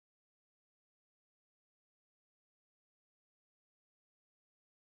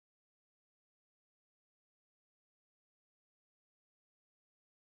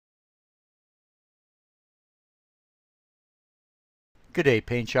Good day,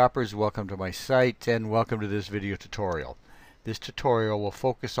 paint shoppers. Welcome to my site and welcome to this video tutorial. This tutorial will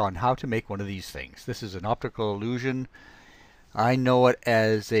focus on how to make one of these things. This is an optical illusion. I know it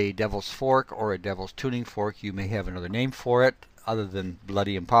as a devil's fork or a devil's tuning fork. You may have another name for it other than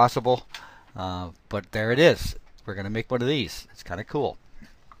bloody impossible. But there it is. We're going to make one of these. It's kind of cool.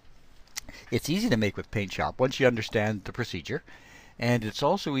 It's easy to make with PaintShop once you understand the procedure. And it's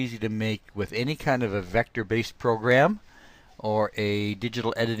also easy to make with any kind of a vector-based program or a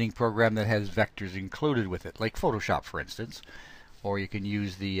digital editing program that has vectors included with it, like Photoshop, for instance. Or you can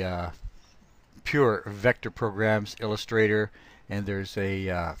use the pure vector programs, Illustrator, and there's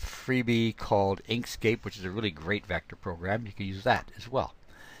a freebie called Inkscape, which is a really great vector program. You can use that as well.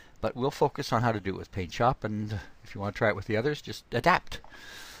 But we'll focus on how to do it with PaintShop, and if you want to try it with the others, just adapt.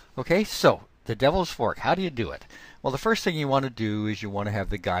 Okay, so the devil's fork, how do you do it? Well, the first thing you want to do is you want to have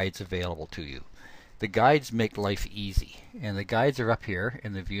the guides available to you. The guides make life easy, and the guides are up here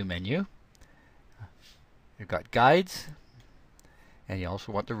in the view menu. You've got guides, and you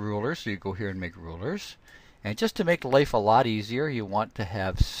also want the rulers, so you go here and make rulers. And just to make life a lot easier, you want to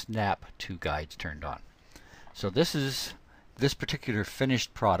have snap to guides turned on. So this is this particular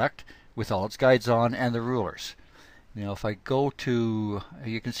finished product with all its guides on and the rulers. Now if I go to,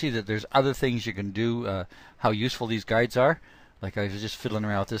 you can see that there's other things you can do, how useful these guides are. Like I was just fiddling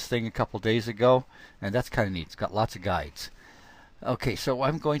around with this thing a couple days ago, and that's kind of neat. It's got lots of guides. Okay, so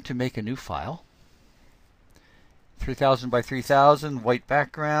I'm going to make a new file. 3000 by 3000, white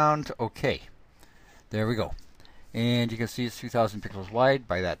background. Okay, there we go. And you can see it's 3000 pixels wide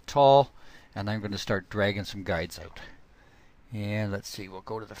by that tall, and I'm going to start dragging some guides out. And let's see, we'll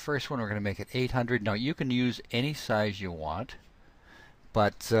go to the first one. We're going to make it 800. Now you can use any size you want,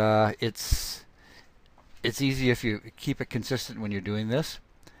 but it's easy if you keep it consistent when you're doing this.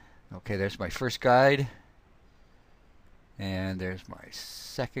 Okay, there's my first guide. And there's my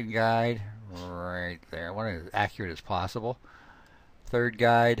second guide right there. I want it as accurate as possible. Third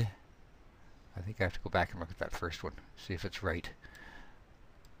guide. I think I have to go back and look at that first one, see if it's right.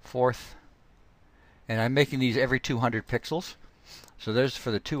 Fourth. And I'm making these every 200 pixels. So there's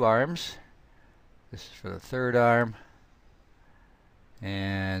for the two arms. This is for the third arm.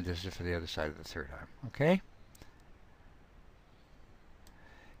 And this is for the other side of the third arm. Okay?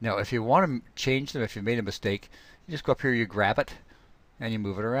 Now, if you want to change them, if you made a mistake, you just go up here, you grab it, and you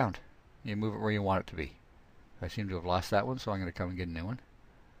move it around. You move it where you want it to be. I seem to have lost that one, so I'm going to come and get a new one.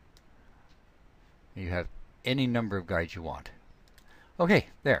 You have any number of guides you want. Okay,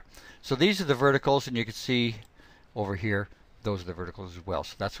 there. So these are the verticals, and you can see over here, those are the verticals as well.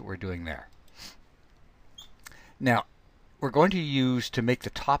 So that's what we're doing there. Now, we're going to use, to make the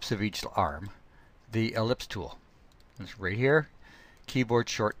tops of each arm, the ellipse tool. It's right here. Keyboard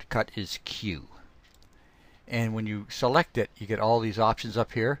shortcut is Q. And when you select it, you get all these options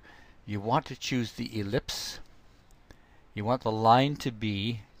up here. You want to choose the ellipse. You want the line to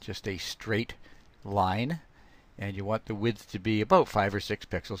be just a straight line. And you want the width to be about 5 or 6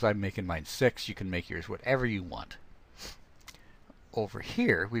 pixels. I'm making mine 6. You can make yours whatever you want. Over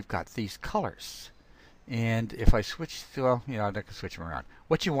here, we've got these colors. And if I switch, well, you know, I can switch them around.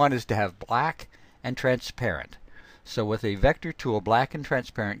 What you want is to have black and transparent. So with a vector tool, black and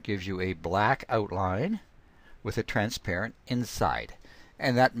transparent gives you a black outline with a transparent inside.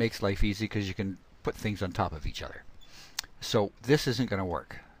 And that makes life easy because you can put things on top of each other. So this isn't going to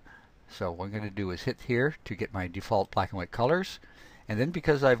work. So what I'm going to do is hit here to get my default black and white colors. And then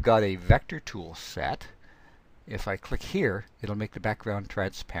because I've got a vector tool set, if I click here, it'll make the background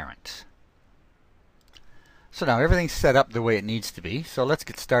transparent. So now everything's set up the way it needs to be. So let's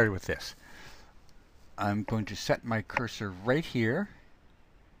get started with this. I'm going to set my cursor right here,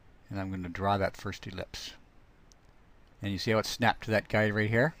 and I'm going to draw that first ellipse. And you see how it's snapped to that guide right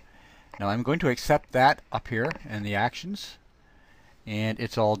here? Now I'm going to accept that up here in the actions, and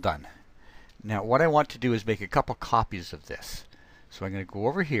it's all done. Now what I want to do is make a couple copies of this. So I'm going to go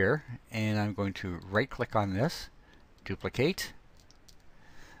over here, and I'm going to right click on this, duplicate.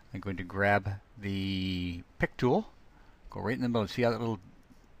 I'm going to grab the pick tool, go right in the middle. See how that little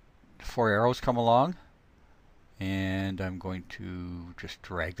 4 arrows come along? And I'm going to just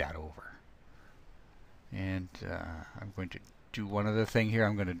drag that over. And I'm going to do one other thing here.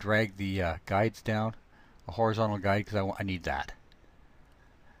 I'm going to drag the guides down, a horizontal guide, because I need that.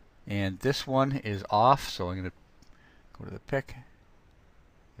 And this one is off, so I'm going to go to the pick.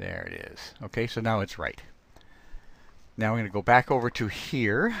 There it is. Okay, so now it's right. Now I'm going to go back over to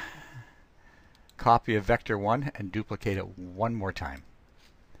here, copy of vector 1, and duplicate it one more time.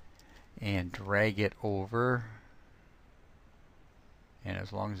 And drag it over. And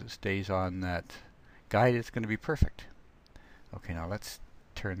as long as it stays on that guide, it's going to be perfect. Okay, now let's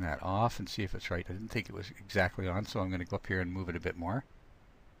turn that off and see if it's right. I didn't think it was exactly on, so I'm going to go up here and move it a bit more.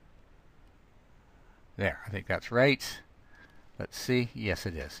 There, I think that's right. Let's see. Yes,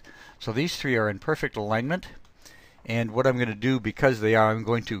 it is. So these three are in perfect alignment. And what I'm going to do, because they are, I'm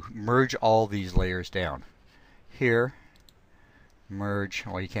going to merge all these layers down. Here, merge.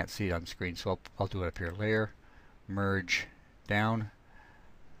 Well, you can't see it on screen, so I'll do it up here. Layer, merge, down,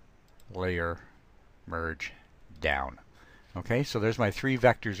 layer, merge, down. Okay, so there's my three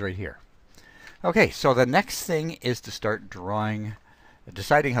vectors right here. Okay, so the next thing is to start drawing,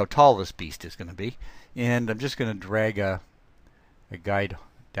 deciding how tall this beast is going to be. And I'm just going to drag a guide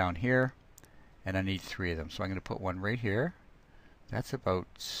down here, and I need three of them. So I'm going to put one right here. That's about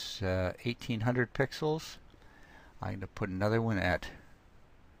 1800 pixels. I'm going to put another one at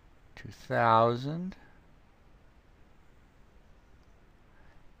 2000.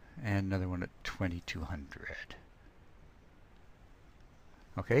 And another one at 2200.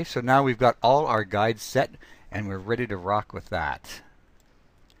 Okay, so now we've got all our guides set, and we're ready to rock with that.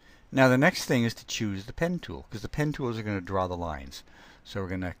 Now the next thing is to choose the pen tool, because the pen tools are going to draw the lines. So we're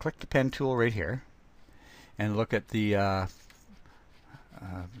going to click the pen tool right here and look at the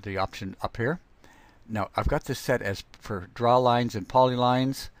option up here. Now I've got this set as for draw lines and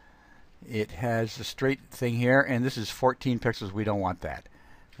polylines. It has a straight thing here, and this is 14 pixels. We don't want that.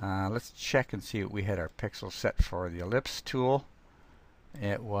 Let's check and see what we had our pixels set for the ellipse tool.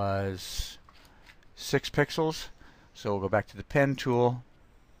 It was 6 pixels. So we'll go back to the pen tool.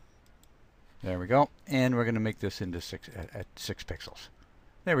 There we go, and we're going to make this into 6 pixels.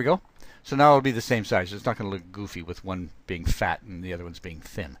 There we go. So now it'll be the same size. It's not going to look goofy with one being fat and the other one's being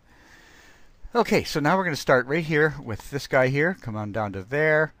thin. Okay, so now we're going to start right here with this guy here. Come on down to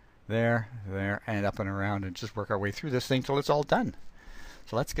there, there, there, and up and around, and just work our way through this thing till it's all done.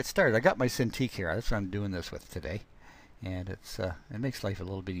 So let's get started. I got my Cintiq here. That's what I'm doing this with today, and it makes life a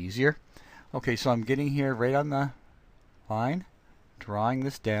little bit easier. Okay, so I'm getting here right on the line, drawing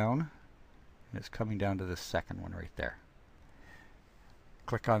this down. And it's coming down to the second one right there.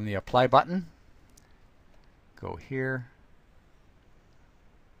 Click on the apply button. Go here.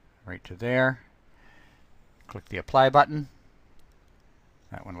 Right to there. Click the apply button.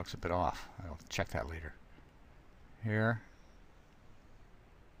 That one looks a bit off. I'll check that later. Here.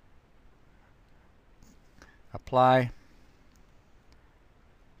 Apply.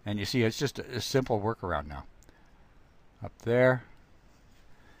 And you see it's just a simple workaround now. Up there.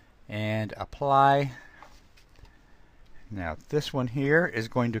 And apply. Now this one here is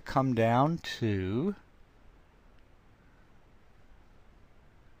going to come down to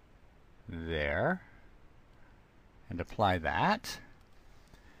there and apply that.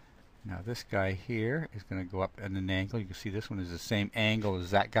 Now this guy here is going to go up at an angle. You can see this one is the same angle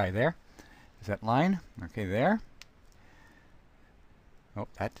as that guy there. Is that line? Okay, there. Oh,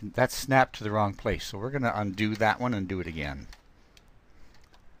 that snapped to the wrong place. So we're going to undo that one and do it again.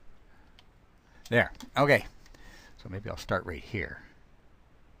 There. Okay. So maybe I'll start right here.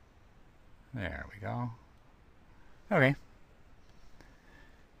 There we go. Okay.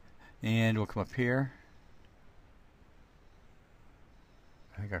 And we'll come up here.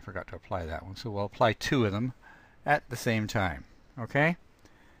 I think I forgot to apply that one. So we'll apply two of them at the same time. Okay?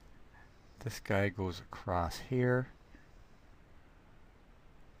 This guy goes across here.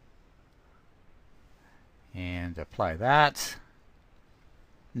 And apply that.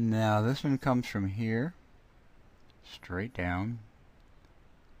 Now this one comes from here straight down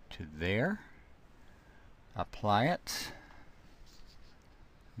to there. Apply it.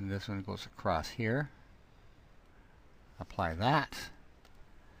 And this one goes across here. Apply that.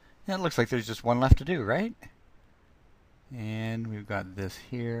 And it looks like there's just one left to do, right? And we've got this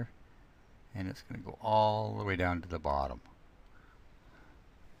here, and it's going to go all the way down to the bottom.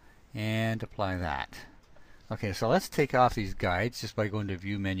 And apply that. Okay, so let's take off these guides just by going to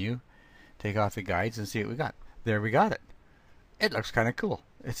View menu, take off the guides, and see what we got. There we got it. It looks kind of cool.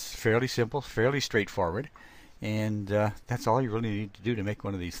 It's fairly simple, fairly straightforward, and that's all you really need to do to make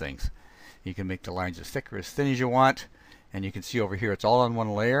one of these things. You can make the lines as thick or as thin as you want, and you can see over here it's all on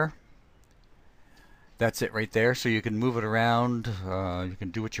one layer. That's it right there, so you can move it around, you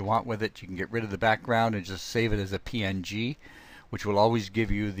can do what you want with it. You can get rid of the background and just save it as a PNG, which will always give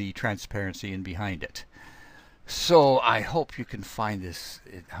you the transparency in behind it. So I hope you can find this.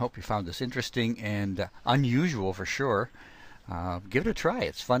 I hope you found this interesting and unusual for sure. Give it a try.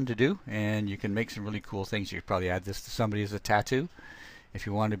 It's fun to do, and you can make some really cool things. You could probably add this to somebody as a tattoo. If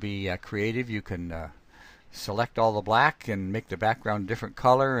you want to be creative, you can select all the black and make the background a different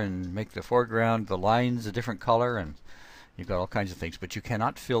color, and make the foreground, the lines a different color, and you've got all kinds of things. But you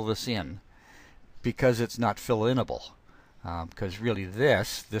cannot fill this in because it's not fill-inable. because really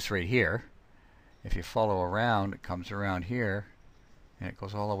this right here, if you follow around, it comes around here and it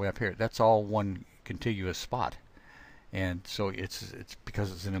goes all the way up here. That's all one contiguous spot, and so it's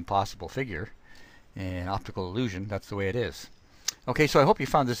because it's an impossible figure and optical illusion. That's the way it is. Okay, so I hope you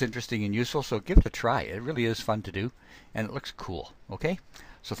found this interesting and useful. So give it a try. It really is fun to do, and it looks cool. Okay,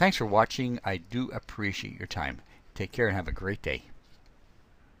 so thanks for watching. I do appreciate your time. Take care and have a great day.